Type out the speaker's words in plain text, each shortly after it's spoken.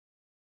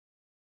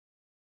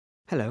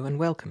Hello and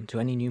welcome to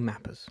any new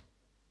mappers.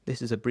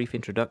 This is a brief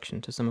introduction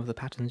to some of the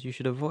patterns you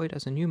should avoid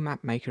as a new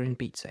map maker in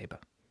Beat Saber.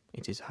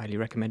 It is highly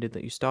recommended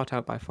that you start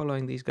out by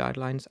following these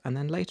guidelines and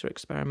then later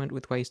experiment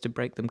with ways to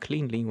break them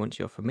cleanly once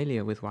you're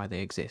familiar with why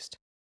they exist.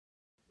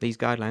 These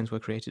guidelines were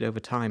created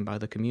over time by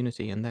the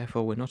community and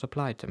therefore were not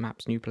applied to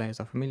maps new players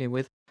are familiar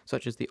with,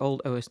 such as the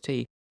old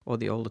OST or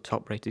the older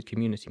top-rated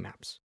community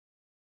maps.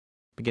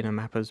 Beginner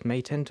mappers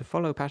may tend to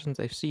follow patterns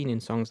they've seen in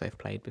songs they've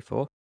played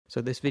before, so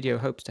this video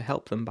hopes to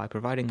help them by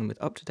providing them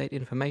with up-to-date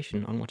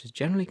information on what is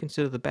generally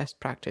considered the best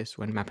practice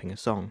when mapping a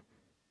song.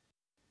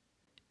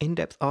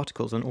 In-depth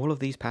articles on all of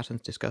these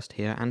patterns discussed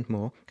here and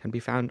more can be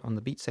found on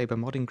the Beat Saber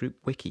modding group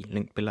wiki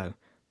linked below.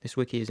 This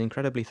wiki is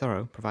incredibly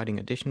thorough, providing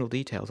additional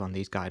details on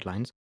these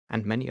guidelines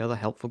and many other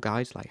helpful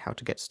guides like how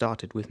to get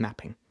started with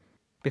mapping.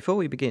 Before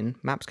we begin,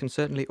 maps can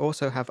certainly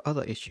also have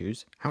other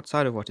issues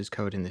outside of what is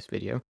covered in this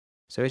video,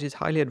 so it is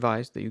highly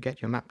advised that you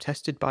get your map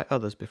tested by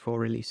others before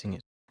releasing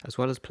it, as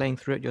well as playing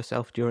through it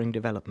yourself during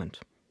development.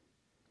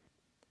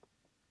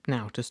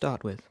 Now, to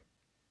start with.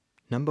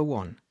 Number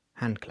 1.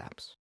 Hand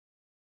claps.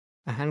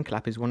 A hand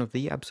clap is one of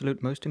the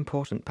absolute most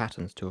important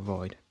patterns to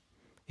avoid.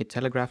 It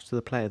telegraphs to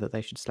the player that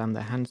they should slam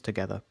their hands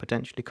together,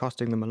 potentially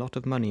costing them a lot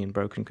of money in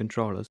broken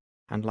controllers,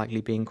 and likely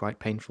being quite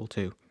painful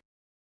too.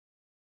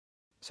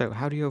 So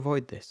how do you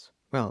avoid this?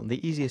 Well,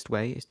 the easiest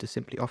way is to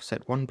simply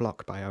offset one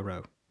block by a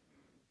row.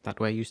 That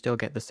way you still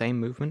get the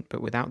same movement,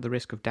 but without the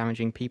risk of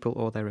damaging people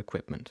or their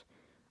equipment.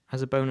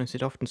 As a bonus,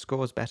 it often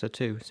scores better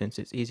too, since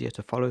it's easier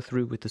to follow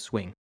through with the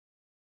swing.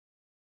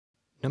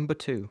 Number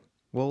 2.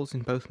 Walls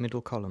in both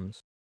middle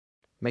columns.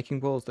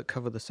 Making walls that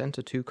cover the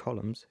center two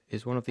columns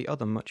is one of the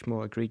other much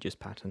more egregious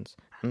patterns,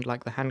 and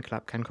like the hand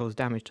clap can cause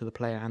damage to the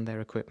player and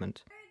their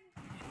equipment.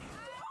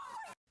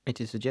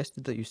 It is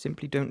suggested that you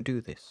simply don't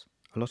do this.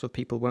 A lot of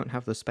people won't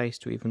have the space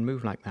to even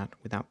move like that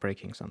without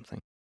breaking something.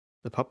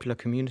 The popular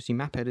community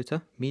map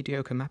editor,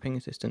 Mediocre Mapping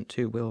Assistant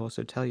 2, will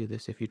also tell you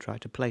this if you try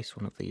to place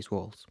one of these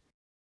walls.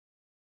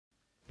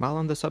 While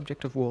on the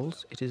subject of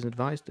walls, it is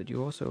advised that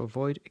you also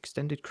avoid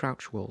extended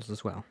crouch walls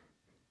as well.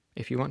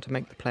 If you want to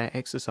make the player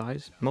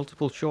exercise,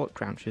 multiple short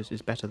crouches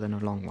is better than a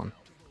long one.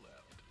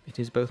 It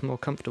is both more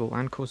comfortable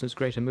and causes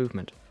greater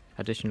movement.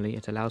 Additionally,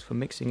 it allows for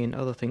mixing in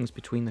other things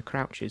between the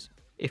crouches,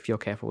 if you're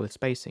careful with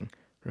spacing.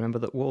 Remember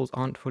that walls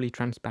aren't fully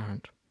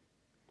transparent.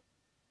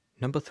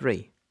 Number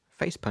 3.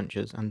 Face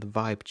punches and the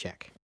vibe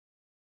check.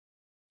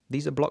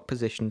 These are block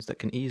positions that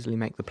can easily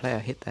make the player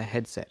hit their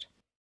headset.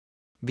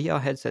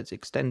 VR headsets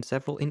extend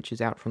several inches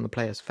out from the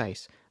player's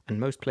face, and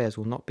most players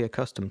will not be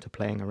accustomed to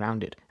playing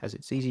around it, as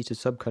it's easy to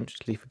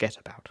subconsciously forget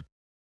about.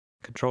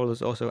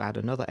 Controllers also add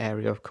another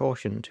area of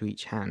caution to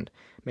each hand,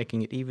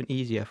 making it even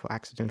easier for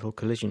accidental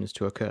collisions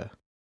to occur.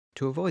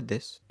 To avoid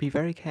this, be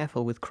very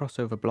careful with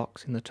crossover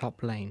blocks in the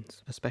top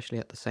lanes, especially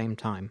at the same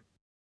time.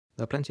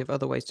 There are plenty of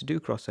other ways to do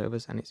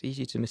crossovers, and it's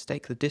easy to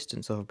mistake the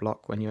distance of a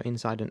block when you're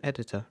inside an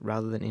editor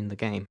rather than in the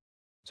game,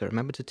 so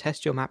remember to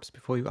test your maps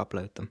before you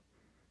upload them.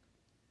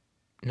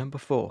 Number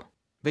 4.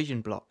 Vision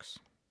blocks.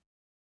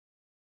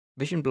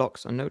 Vision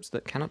blocks are notes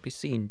that cannot be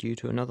seen due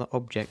to another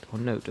object or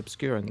note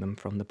obscuring them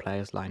from the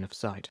player's line of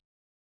sight.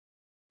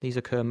 These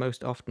occur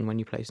most often when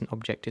you place an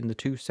object in the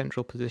two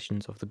central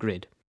positions of the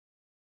grid.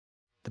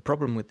 The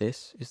problem with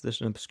this is that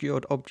an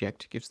obscured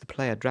object gives the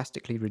player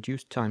drastically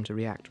reduced time to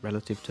react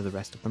relative to the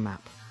rest of the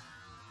map.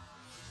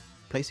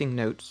 Placing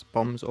notes,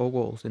 bombs or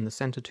walls in the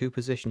center two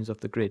positions of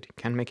the grid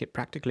can make it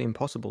practically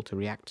impossible to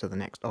react to the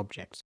next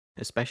objects,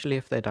 especially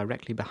if they're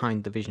directly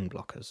behind the vision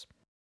blockers.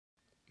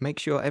 Make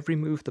sure every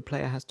move the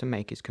player has to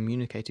make is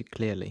communicated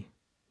clearly.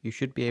 You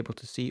should be able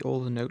to see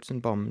all the notes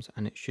and bombs,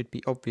 and it should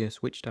be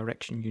obvious which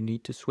direction you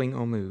need to swing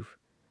or move.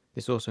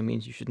 This also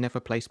means you should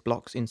never place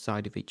blocks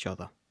inside of each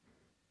other.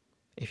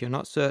 If you're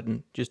not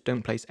certain, just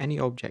don't place any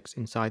objects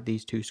inside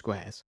these two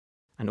squares,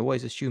 and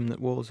always assume that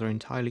walls are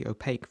entirely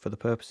opaque for the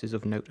purposes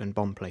of note and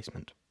bomb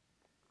placement.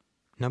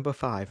 Number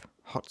 5.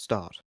 Hot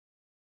start.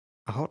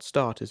 A hot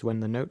start is when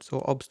the notes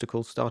or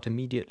obstacles start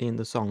immediately in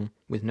the song,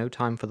 with no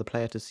time for the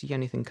player to see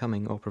anything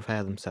coming or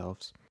prepare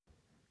themselves.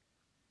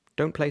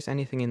 Don't place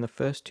anything in the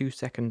first 2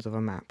 seconds of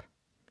a map.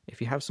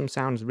 If you have some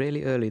sounds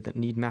really early that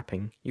need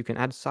mapping, you can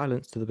add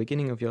silence to the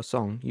beginning of your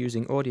song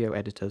using audio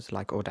editors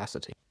like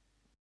Audacity.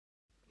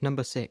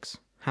 Number 6.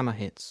 Hammer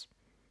hits.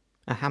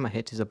 A hammer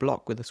hit is a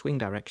block with a swing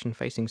direction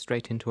facing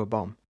straight into a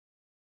bomb.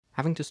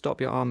 Having to stop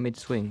your arm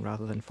mid-swing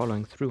rather than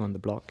following through on the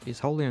block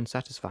is wholly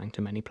unsatisfying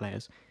to many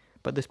players,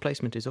 but this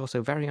placement is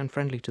also very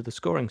unfriendly to the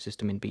scoring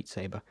system in Beat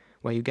Saber,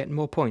 where you get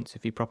more points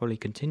if you properly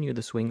continue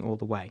the swing all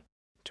the way.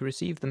 To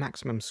receive the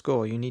maximum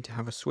score, you need to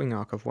have a swing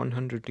arc of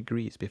 100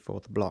 degrees before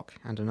the block,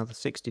 and another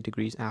 60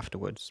 degrees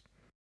afterwards.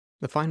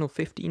 The final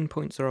 15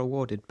 points are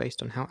awarded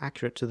based on how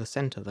accurate to the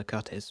center the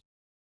cut is.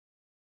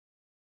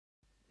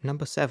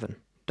 Number 7.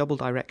 Double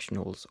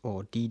directionals,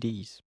 or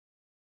DDs.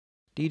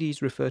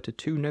 DDs refer to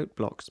two note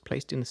blocks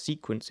placed in the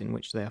sequence in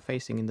which they are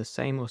facing in the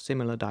same or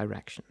similar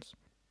directions.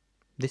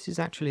 This is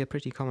actually a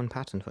pretty common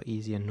pattern for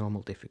easy and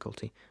normal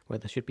difficulty, where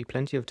there should be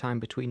plenty of time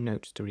between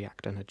notes to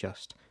react and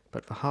adjust,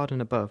 but for hard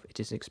and above it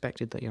is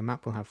expected that your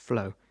map will have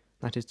flow,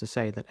 That is to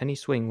say that any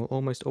swing will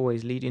almost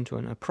always lead into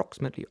an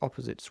approximately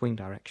opposite swing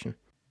direction.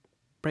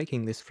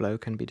 Breaking this flow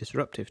can be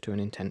disruptive to an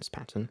intense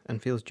pattern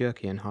and feels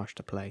jerky and harsh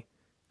to play.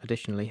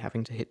 Additionally,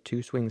 having to hit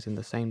two swings in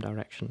the same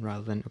direction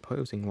rather than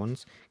opposing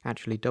ones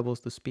actually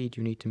doubles the speed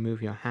you need to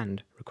move your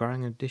hand,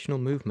 requiring additional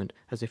movement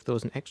as if there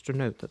was an extra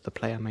note that the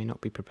player may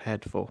not be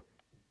prepared for.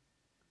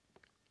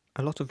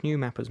 A lot of new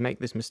mappers make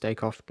this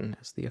mistake often,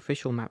 as the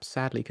official maps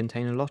sadly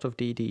contain a lot of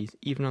DDs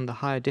even on the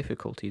higher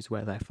difficulties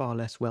where they're far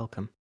less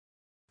welcome.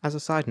 As a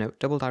side note,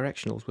 double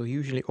directionals will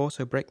usually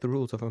also break the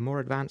rules of a more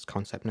advanced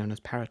concept known as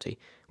parity,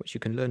 which you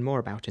can learn more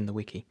about in the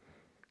wiki.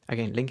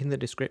 Again, link in the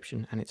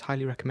description, and it's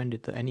highly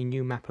recommended that any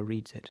new mapper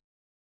reads it.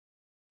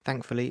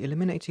 Thankfully,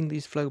 eliminating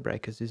these flow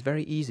breakers is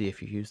very easy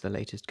if you use the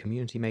latest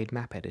community-made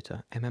map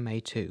editor,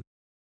 MMA2.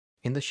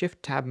 In the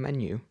Shift tab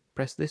menu,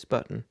 press this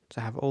button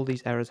to have all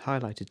these errors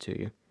highlighted to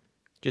you.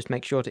 Just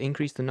make sure to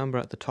increase the number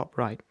at the top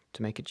right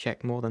to make it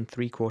check more than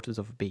 3/4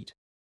 of a beat.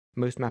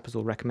 Most mappers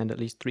will recommend at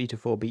least 3 to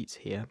 4 beats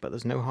here, but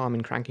there's no harm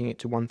in cranking it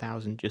to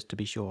 1000 just to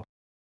be sure.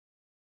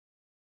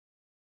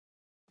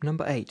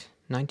 Number 8.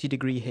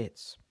 90-degree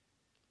hits.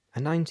 A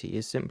 90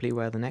 is simply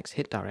where the next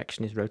hit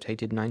direction is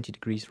rotated 90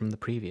 degrees from the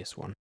previous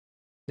one.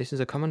 This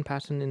is a common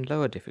pattern in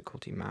lower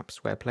difficulty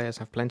maps where players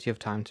have plenty of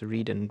time to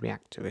read and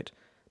react to it,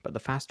 but the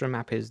faster a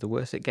map is, the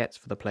worse it gets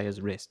for the player's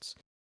wrists,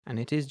 and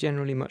it is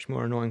generally much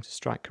more annoying to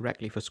strike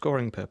correctly for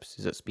scoring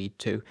purposes at speed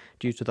 2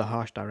 due to the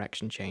harsh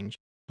direction change,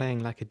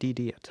 playing like a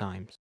DD at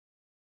times.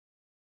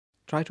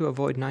 Try to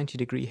avoid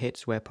 90-degree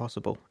hits where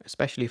possible,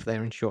 especially if they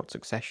are in short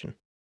succession.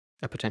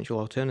 A potential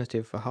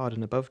alternative for hard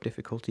and above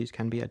difficulties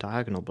can be a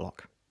diagonal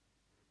block.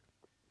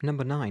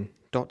 Number 9.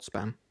 Dot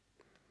spam.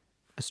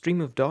 A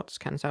stream of dots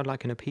can sound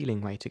like an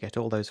appealing way to get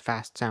all those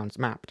fast sounds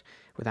mapped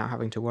without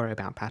having to worry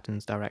about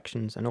patterns,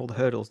 directions, and all the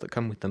hurdles that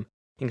come with them,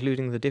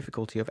 including the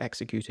difficulty of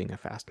executing a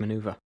fast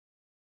maneuver.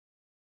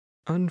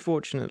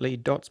 Unfortunately,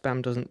 dot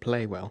spam doesn't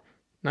play well.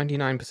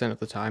 99% of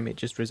the time it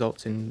just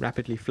results in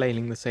rapidly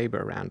flailing the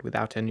saber around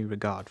without any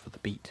regard for the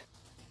beat.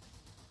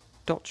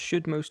 Dots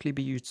should mostly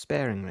be used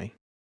sparingly.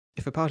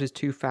 If a part is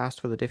too fast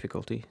for the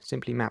difficulty,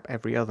 simply map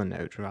every other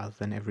note rather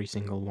than every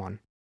single one.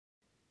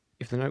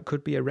 If the note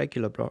could be a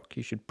regular block,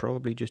 you should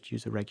probably just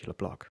use a regular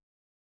block.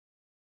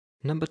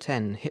 Number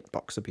 10.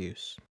 Hitbox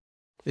abuse.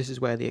 This is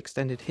where the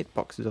extended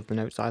hitboxes of the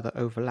notes either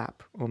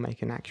overlap or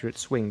make an accurate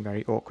swing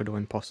very awkward or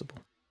impossible.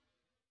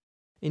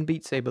 In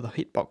Beat Saber, the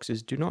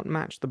hitboxes do not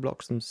match the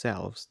blocks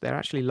themselves, they're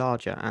actually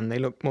larger and they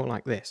look more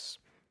like this.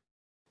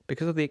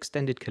 Because of the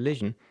extended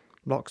collision,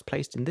 blocks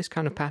placed in this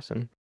kind of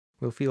pattern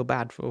will feel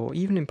bad for, or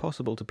even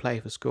impossible to play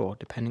for score,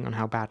 depending on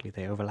how badly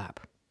they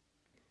overlap.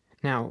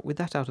 Now, with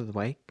that out of the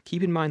way,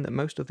 keep in mind that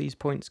most of these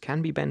points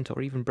can be bent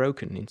or even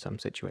broken in some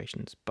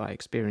situations by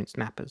experienced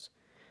mappers.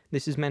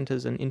 This is meant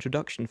as an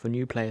introduction for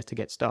new players to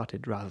get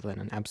started rather than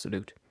an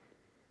absolute.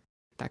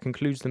 That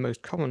concludes the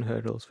most common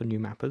hurdles for new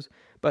mappers,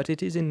 but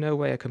it is in no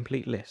way a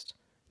complete list.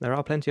 There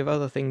are plenty of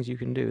other things you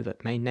can do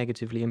that may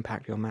negatively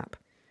impact your map.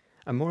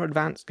 A more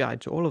advanced guide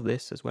to all of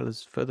this, as well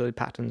as further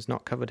patterns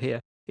not covered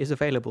here, is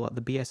available at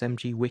the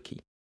BSMG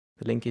Wiki.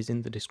 The link is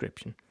in the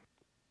description.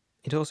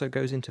 It also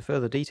goes into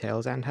further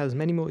details and has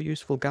many more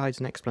useful guides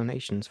and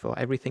explanations for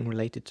everything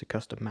related to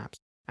custom maps,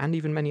 and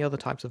even many other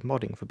types of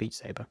modding for Beat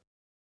Saber.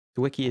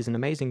 The wiki is an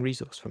amazing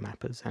resource for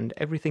mappers, and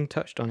everything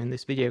touched on in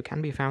this video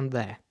can be found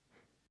there.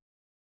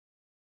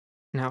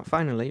 Now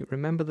finally,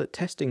 remember that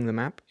testing the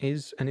map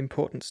is an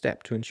important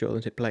step to ensure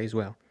that it plays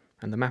well,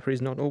 and the mapper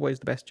is not always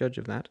the best judge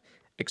of that.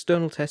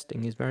 External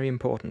testing is very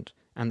important,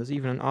 and there's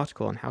even an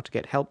article on how to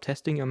get help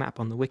testing your map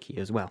on the wiki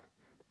as well.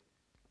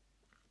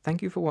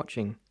 Thank you for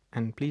watching,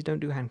 and please don't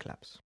do hand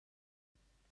claps.